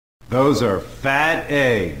Those are fat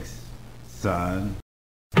eggs, son.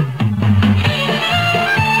 The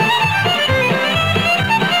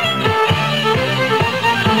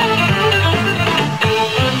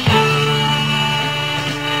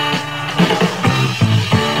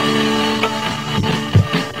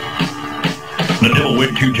devil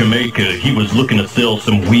went to Jamaica. He was looking to sell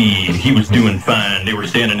some weed. He was doing fine. They were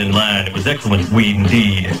standing in line. It was excellent weed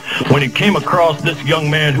indeed. When he came across this young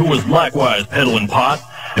man who was likewise peddling pot,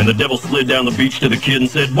 and the devil slid down the beach to the kid and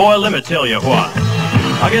said, "Boy, let me tell you what.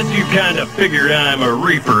 I guess you kind of figured I'm a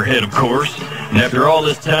reefer head, of course. And after all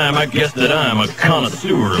this time, I guess that I'm a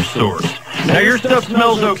connoisseur of sorts. Now, your stuff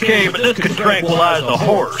smells okay, but this could tranquilize a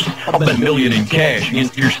horse. I'll bet $1 million in cash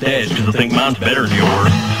against your stash, because I think mine's better than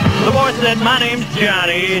yours." The boy said, "My name's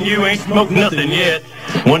Johnny, and you ain't smoked nothing yet.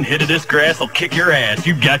 One hit of this grass will kick your ass.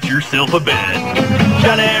 You got yourself a bet.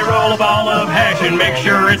 Johnny, roll a ball of hash and make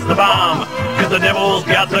sure it's the bomb, because the devil's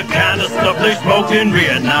got the kind of stuff they smoked in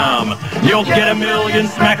Vietnam. You'll get $1 million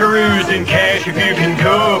smackaroos in cash if you can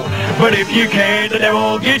cope, but if you can't, the devil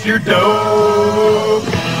will get your dope."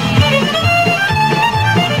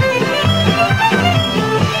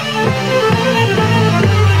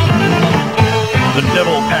 The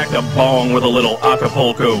devil packed a bong with a little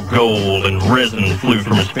Acapulco gold, and resin flew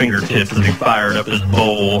from his fingertips as he fired up his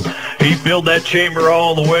bowl. He filled that chamber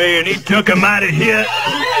all the way, and he took a mighty hit.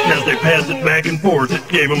 As they passed it back and forth, it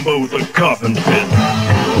gave them both a coughing fit.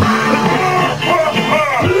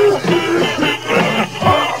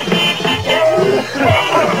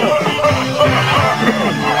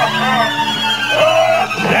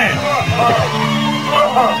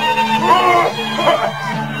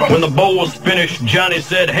 When the bowl was finished, Johnny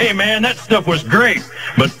said, "Hey man, that stuff was great,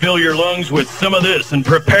 but fill your lungs with some of this and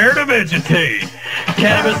prepare to vegetate.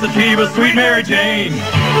 Cannabis sativa, sweet Mary Jane.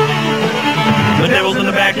 The devil's in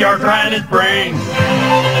the backyard frying his brain.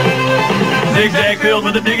 Zigzag filled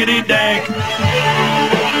with a diggity dank.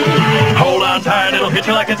 Hold on tight, it'll hit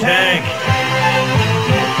you like a tank."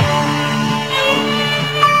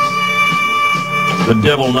 The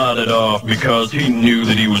devil nodded off because he knew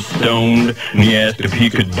that he was stoned, and he asked if he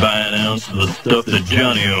could buy an ounce of the stuff that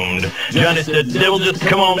Johnny owned. Johnny said, "Devil, just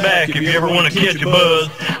come on back if you ever want to catch a buzz.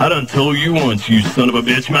 I done told you once, you son of a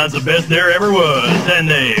bitch, mine's the best there ever was." And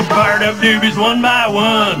they fired up doobies one by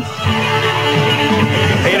one.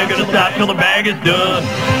 Ain't gonna stop till the bag is done.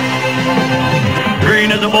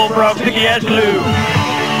 Green as a bullfrog, sticky as glue.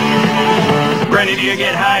 Brandy, do you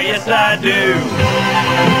get high? Yes, I do.